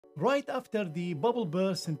Right after the bubble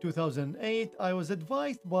burst in 2008, I was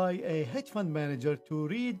advised by a hedge fund manager to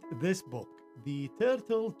read this book, The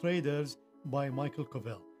Turtle Traders by Michael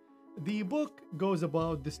Covell. The book goes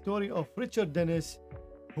about the story of Richard Dennis,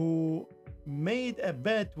 who made a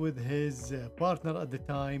bet with his partner at the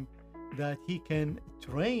time that he can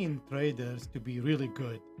train traders to be really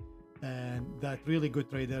good, and that really good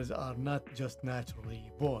traders are not just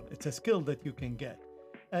naturally born. It's a skill that you can get.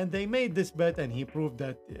 And they made this bet, and he proved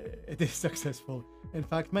that it is successful. In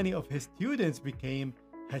fact, many of his students became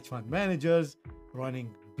hedge fund managers,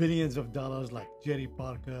 running billions of dollars, like Jerry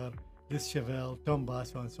Parker, Liz Chevelle, Tom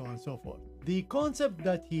Basso, and so on and so forth. The concept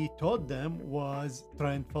that he taught them was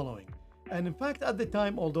trend following. And in fact, at the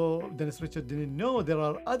time, although Dennis Richard didn't know, there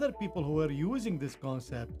are other people who were using this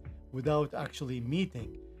concept without actually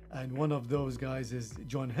meeting. And one of those guys is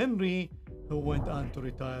John Henry, who went on to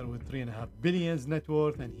retire with $3.5 billion net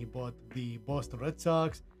worth, and he bought the Boston Red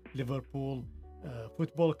Sox, Liverpool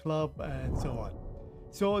Football Club, and so on.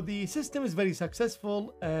 So the system is very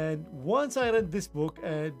successful, and once I read this book,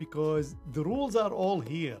 because the rules are all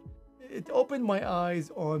here, it opened my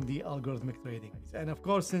eyes on the algorithmic trading. And of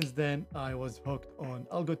course, since then, I was hooked on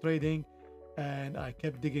algo trading, and I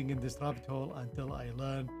kept digging in this rabbit hole until I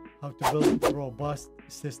learned how to build robust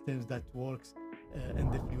systems that works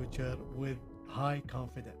in the future with high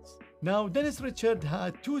confidence. Now, Dennis Richard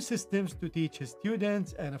had two systems to teach his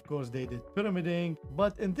students, and of course they did pyramiding.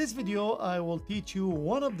 But in this video, I will teach you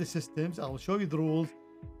one of the systems. I'll show you the rules,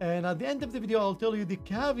 and at the end of the video, I'll tell you the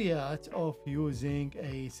caveats of using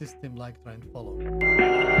a system like trend following.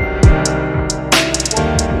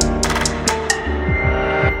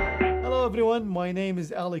 Hello everyone, my name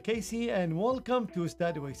is Ali Casey, and welcome to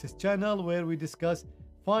StrategyQuant channel, where we discuss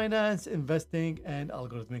finance, investing, and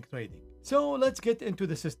algorithmic trading. So let's get into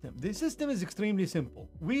the system. The system is extremely simple.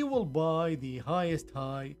 We will buy the highest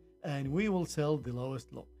high and we will sell the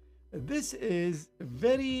lowest low. This is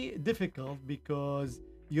very difficult because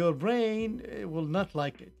your brain will not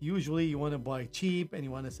like it. Usually you want to buy cheap and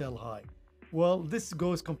you want to sell high. Well, this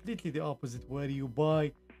goes completely the opposite, where you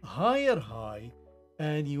buy higher high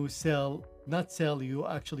and you sell, not sell, you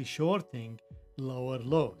actually shorting lower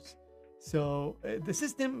lows. So the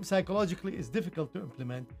system psychologically is difficult to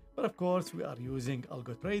implement, but of course we are using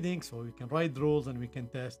algo trading, so we can write the rules and we can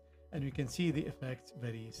test and we can see the effects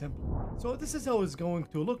very simply. So this is how it's going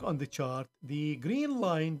to look on the chart. The green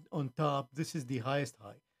line on top, this is the highest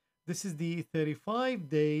high. This is the 35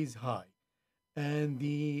 days high. And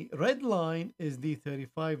the red line is the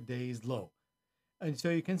 35 days low. And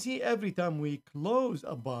so you can see every time we close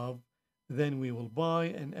above, then we will buy,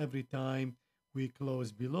 and every time we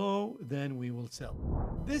close below, then we will sell.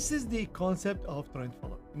 This is the concept of trend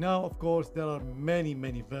following. Now, of course, there are many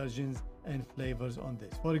versions and flavors on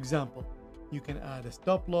this. For example, you can add a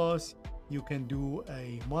stop loss. You can do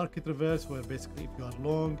a market reverse, where basically if you are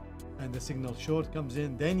long and the signal short comes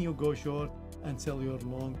in, then you go short and sell your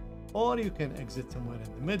long. Or you can exit somewhere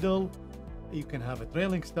in the middle. You can have a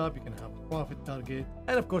trailing stop, you can have a profit target,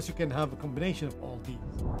 and of course you can have a combination of all these.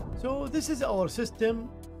 So this is our system.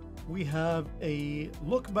 We have a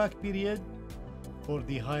look back period for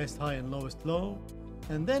the highest high and lowest low,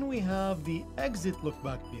 and then we have the exit look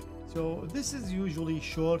back period. So this is usually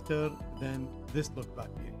shorter than this look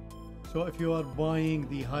back period. So if you are buying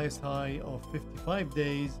the highest high of 55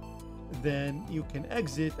 days, then you can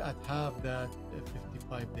exit at half that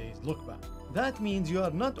 55 days look back. That means you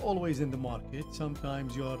are not always in the market.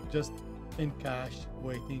 Sometimes you are just in cash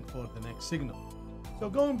waiting for the next signal. So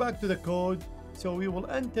going back to the code, so we will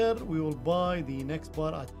enter, we will buy the next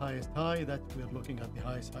bar at highest high, that we're looking at the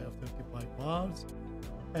highest high of 35 bars,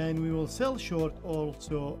 and we will sell short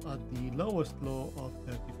also at the lowest low of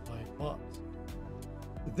 35 bars.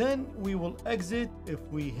 Then we will exit if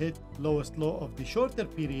we hit lowest low of the shorter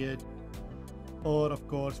period, or of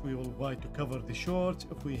course we will buy to cover the shorts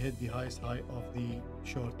if we hit the highest high of the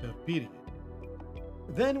shorter period.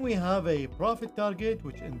 Then we have a profit target,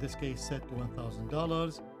 which in this case set to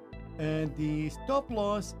 $1,000, and the stop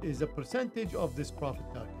loss is a percentage of this profit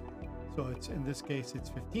target. So it's, in this case, it's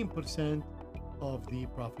 15% of the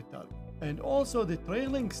profit target. And also the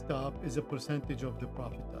trailing stop is a percentage of the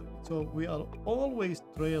profit target. So we are always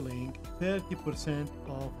trailing 30%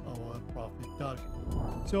 of our profit target.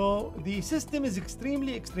 So the system is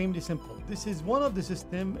extremely simple. This is one of the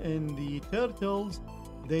system in the Turtles.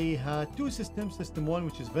 They had two systems, system 1,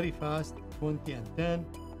 which is very fast, 20 and 10,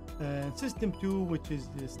 and system 2, which is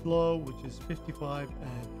slow, which is 55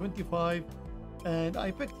 and 25. And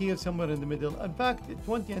I picked here somewhere in the middle. In fact,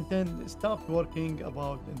 20 and 10 stopped working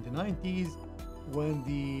about in the 90s, when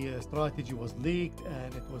the strategy was leaked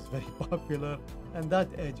and it was very popular, and that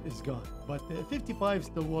edge is gone. But 55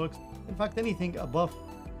 still works. In fact, anything above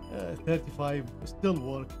 35 still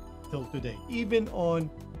works till today. Even on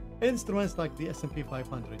instruments like the S&P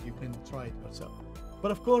 500, you can try it yourself.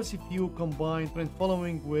 But of course, if you combine trend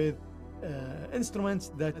following with instruments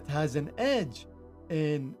that has an edge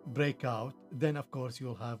in breakout, then of course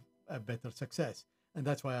you'll have a better success. And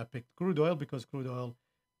that's why I picked crude oil, because crude oil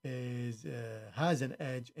has an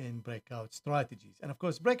edge in breakout strategies. And of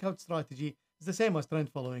course, breakout strategy is the same as trend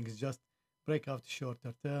following. It's just breakout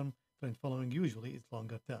shorter term. Trend following usually is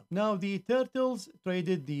longer term. Now, the turtles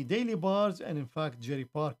traded the daily bars, and in fact, Jerry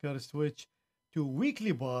Parker switched to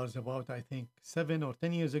weekly bars about, I think, 7 or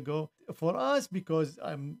 10 years ago. For us, because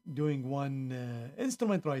I'm doing one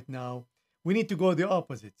instrument right now, we need to go the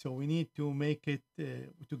opposite. So we need to make it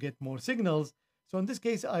to get more signals. So in this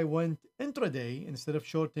case, I went intraday. Instead of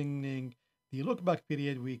shortening the look back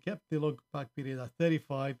period, we kept the look back period at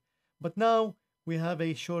 35. But now we have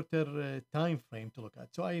a shorter time frame to look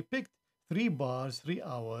at. So I picked 3 bars, 3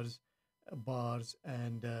 hours bars,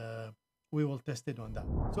 and we will test it on that.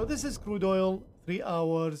 So this is crude oil, 3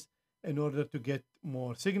 hours, in order to get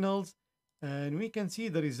more signals. And we can see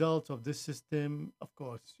the results of this system. Of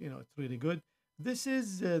course, you know, it's really good. This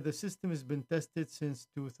is the system has been tested since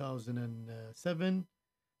 2007.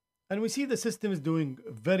 And we see the system is doing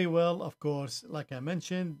very well. Of course, like I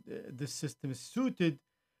mentioned, this system is suited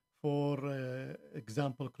for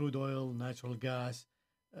example, crude oil, natural gas,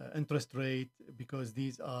 interest rate, because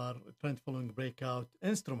these are trend following breakout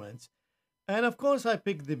instruments. And of course, I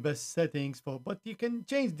picked the best settings for, but you can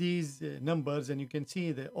change these numbers and you can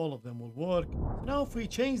see that all of them will work. Now, if we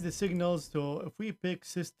change the signals, so if we pick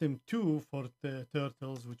system 2 for the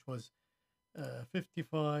turtles, which was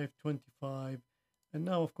 55, 25, and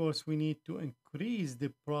now, of course, we need to increase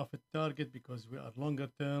the profit target because we are longer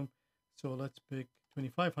term. So let's pick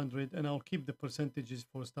 2500, and I'll keep the percentages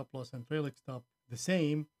for stop loss and trailing stop the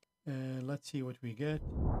same. Let's see what we get.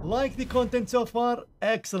 Like the content so far?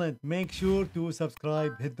 Excellent. Make sure to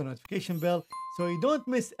subscribe, hit the notification bell so you don't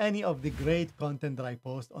miss any of the great content that I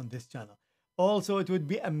post on this channel. Also, it would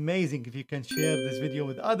be amazing if you can share this video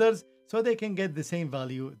with others so they can get the same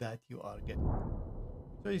value that you are getting.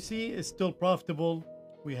 So you see, it's still profitable.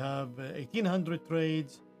 We have 1800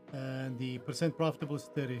 trades and the percent profitable is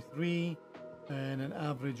 33. And an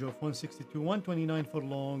average of 162, 129 for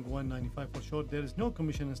long, 195 for short. There is no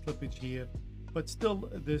commission and slippage here, but still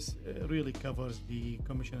this really covers the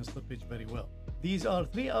commission and slippage very well. These are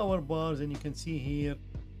 3-hour bars, and you can see here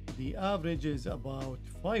the average is about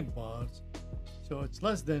 5 bars, so it's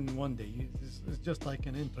less than 1 day. It's just like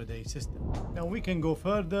an intraday system. Now we can go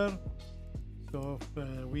further. So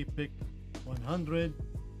if we pick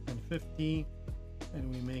 150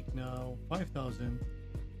 and we make now 5,000.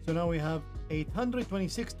 So now we have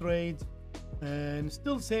 826 trades and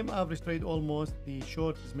still same average trade almost. The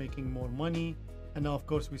short is making more money, and now of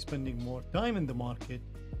course we're spending more time in the market,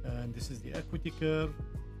 and this is the equity curve.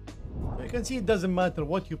 So you can see it doesn't matter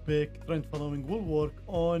what you pick, trend following will work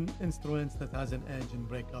on instruments that has an edge in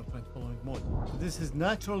breakout trend following mode. So this is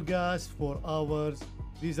natural gas for hours.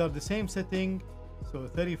 These are the same setting. So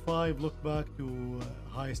 35, look back to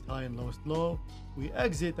highest high and lowest low. We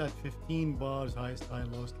exit at 15 bars, highest high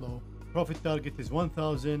and lowest low. Profit target is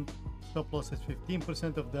 1,000. Stop loss is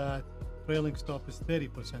 15% of that. Trailing stop is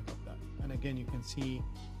 30% of that. And again, you can see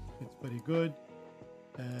it's very good.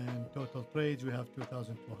 And total trades, we have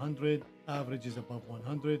 2,200. Average is above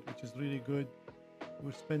 100, which is really good.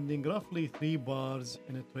 We're spending roughly 3 bars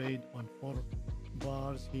in a trade on 4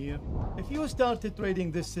 bars here. If you started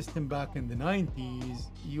trading this system back in the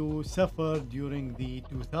 90s, you suffered during the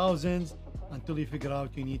 2000s until you figure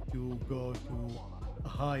out you need to go to a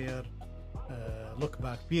higher look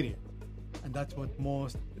back period. And that's what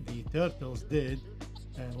most the turtles did.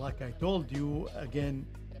 And like I told you, again,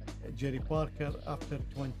 Jerry Parker, after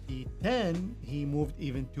 2010, he moved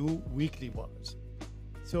even to weekly bars.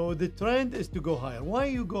 So the trend is to go higher. Why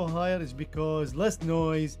you go higher is because less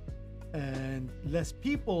noise and less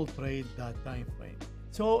people trade that time frame.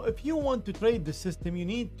 So if you want to trade the system, you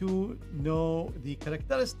need to know the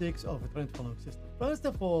characteristics of a trend following system. First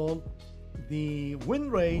of all, the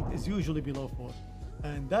win rate is usually below 40,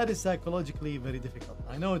 and that is psychologically very difficult.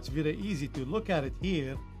 I know it's very easy to look at it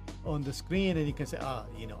here on the screen and you can say,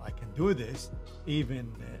 you know, I can do this,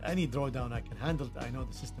 even any drawdown I can handle it. I know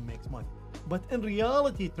the system makes money. But in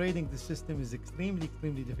reality, trading the system is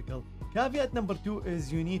extremely difficult. Caveat number 2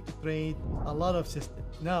 is you need to trade a lot of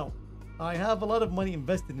systems. Now, I have a lot of money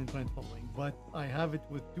invested in trend following, but I have it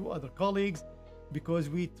with 2 other colleagues, because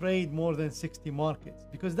we trade more than 60 markets,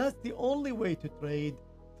 because that's the only way to trade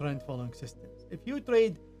trend following systems. If you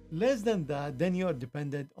trade less than that, then you are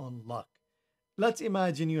dependent on luck. Let's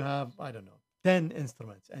imagine you have, I don't know, 10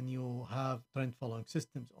 instruments and you have trend following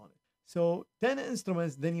systems on it. So 10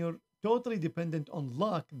 instruments, then you're totally dependent on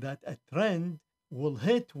luck that a trend will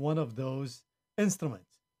hit one of those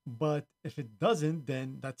instruments. But if it doesn't,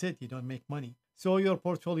 then that's it. You don't make money. So your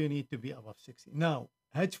portfolio needs to be above 60. Now,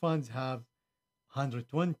 hedge funds have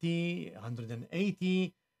 120,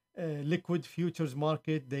 180 liquid futures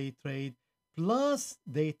market they trade, plus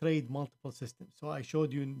they trade multiple systems. So I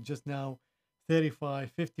showed you just now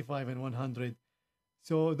 35, 55, and 100.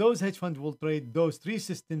 So those hedge funds will trade those 3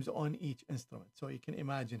 systems on each instrument. So you can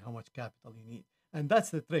imagine how much capital you need. And that's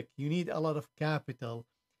the trick. You need a lot of capital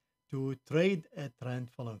to trade a trend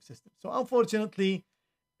following system. So unfortunately,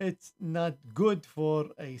 it's not good for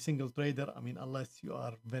a single trader. I mean, unless you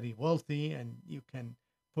are very wealthy and you can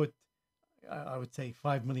put, I would say,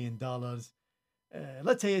 $5 million.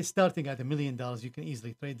 Let's say it's starting at $1 million, you can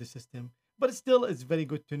easily trade the system. But still, it's very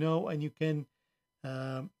good to know, and you can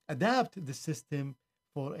adapt the system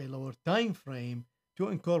for a lower time frame to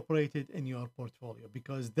incorporate it in your portfolio,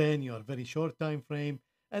 because then you are very short time frame,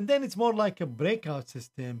 and then it's more like a breakout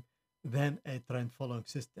system than a trend following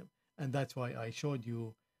system. And that's why I showed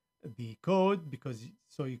you the code, because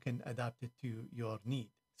so you can adapt it to your need.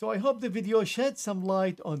 So I hope the video shed some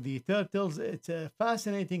light on the turtles. It's a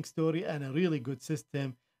fascinating story and a really good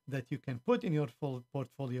system that you can put in your full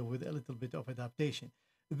portfolio with a little bit of adaptation.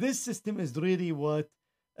 This system is really what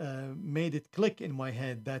made it click in my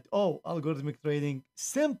head that, oh, algorithmic trading,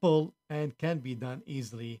 simple and can be done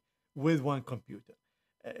easily with one computer.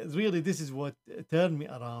 Really, this is what turned me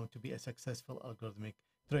around to be a successful algorithmic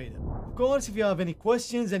trader. Of course, if you have any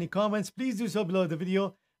questions, any comments, please do so below the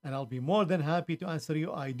video, and I'll be more than happy to answer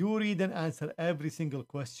you. I do read and answer every single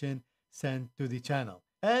question sent to the channel.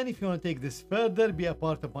 And if you want to take this further, be a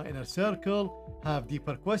part of my inner circle, have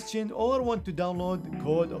deeper questions, or want to download the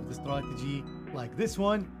code of the strategy like this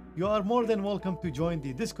one, you are more than welcome to join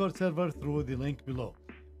the Discord server through the link below,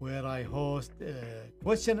 where I host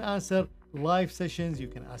question and answer live sessions. You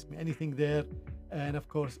can ask me anything there. And of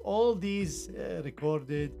course, all these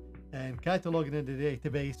recorded and cataloged in the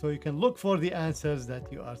database, so you can look for the answers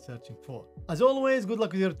that you are searching for. As always, good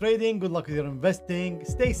luck with your trading, good luck with your investing,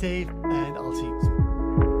 stay safe, and I'll see you soon.